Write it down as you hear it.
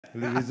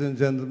Ladies and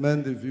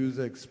gentlemen, the views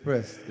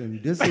expressed in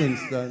this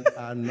instance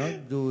are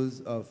not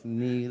those of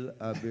Neil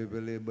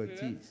Abebele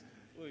Batiste.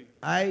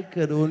 I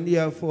could only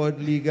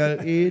afford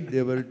legal aid.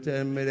 They will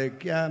tell me they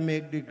can't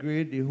make the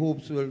grade, the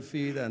hopes will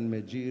fade, and my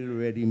jail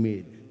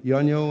ready-made. You're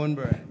on your own,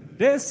 Brian.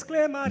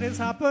 Disclaimer, this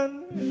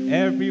happened.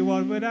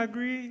 Everyone would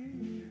agree.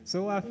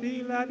 So I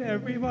feel that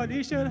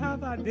everybody should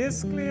have a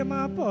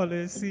disclaimer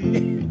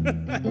policy.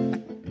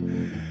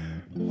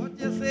 What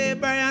you say,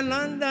 Brian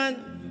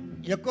London?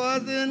 You're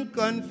causing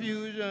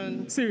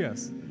confusion.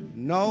 Serious.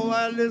 Now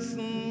I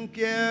listen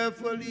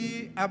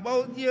carefully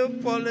about your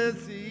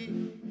policy.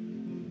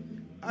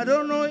 I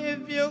don't know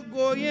if you're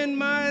going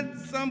mad,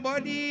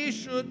 somebody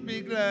should be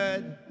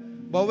glad.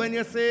 But when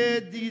you say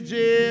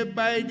DJ,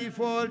 by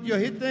default, you're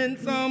hitting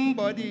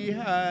somebody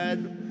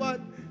hard.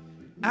 But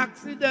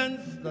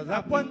accidents does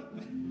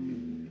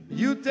happen.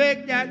 You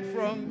take that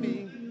from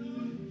me.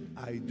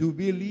 I do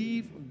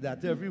believe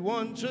that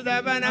everyone should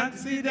have an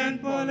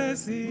accident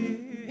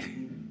policy.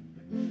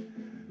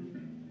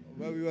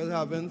 Well, we was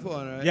having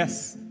fun, right?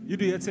 Yes, you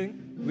do your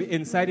thing. We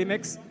inside the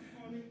mix.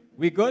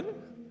 We good?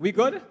 We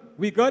good?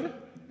 We good?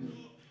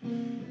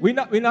 We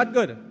not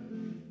good.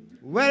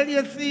 Well,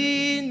 you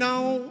see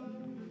now,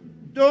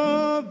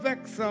 don't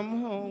vex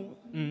somehow.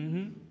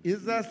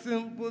 It's a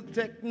simple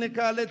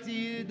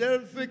technicality.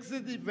 They'll fix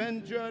it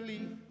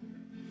eventually.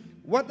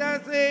 What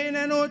I say in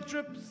no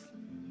trips,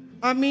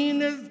 I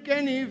mean is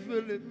Kenny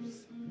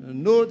Phillips.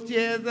 No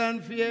tears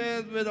and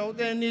fears without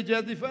any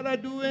just the fella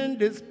doing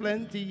this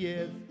plenty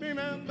years.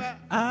 Remember,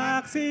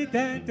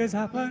 Accidents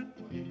happen.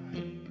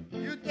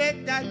 you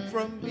take that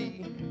from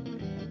me.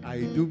 I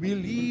do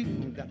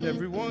believe that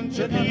everyone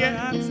should Have hear. an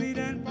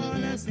accident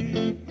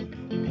policy.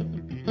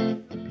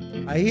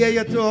 I hear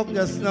you talk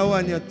just now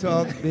and you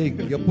talk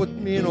big. You put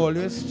me in all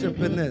your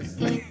stupidness.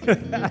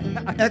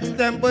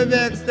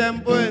 Extemporaneous,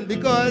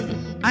 because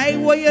I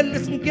want you to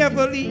listen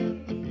carefully.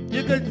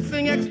 You could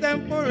sing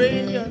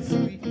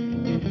extemporaneously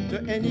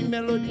to any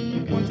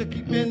melody. Want to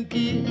keep in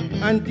key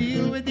and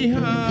deal with the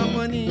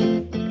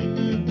harmony.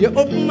 You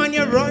open and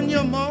you run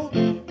your mouth.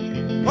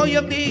 Oh,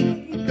 you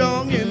big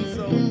down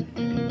inside.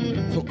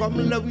 So come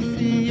let we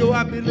see your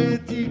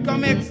ability.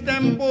 Come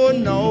extempo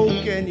now,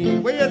 Kenny.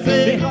 Where you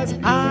say? Because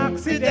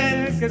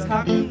accidents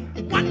happen.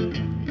 What?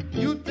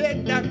 You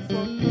take that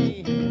from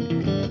me.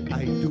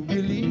 I do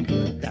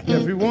believe that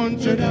everyone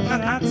should have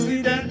an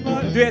accident.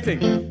 Do your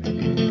thing.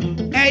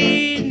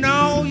 Hey,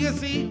 now you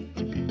see,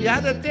 you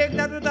had to take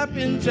that with a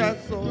pinch of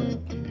salt.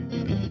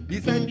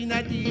 Besides being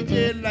a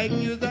DJ like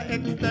you're the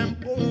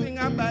extempo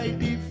singer by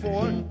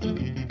default.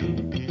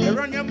 You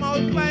run your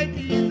mouth quite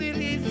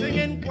easily,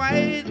 singing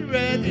quite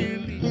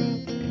readily.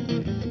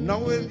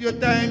 Now is your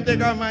time,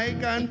 take a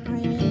mic and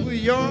prove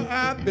your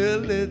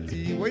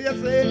ability. What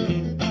you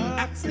say?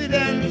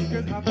 Accidents.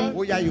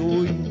 Oh yeah,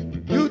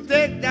 you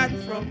take that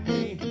from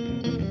me.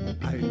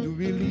 I do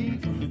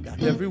believe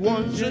that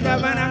everyone should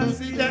have an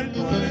accident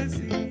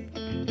policy.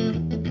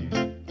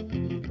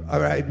 All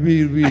right,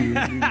 we.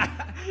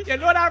 You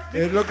know that?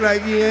 It look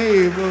like he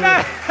ain't able.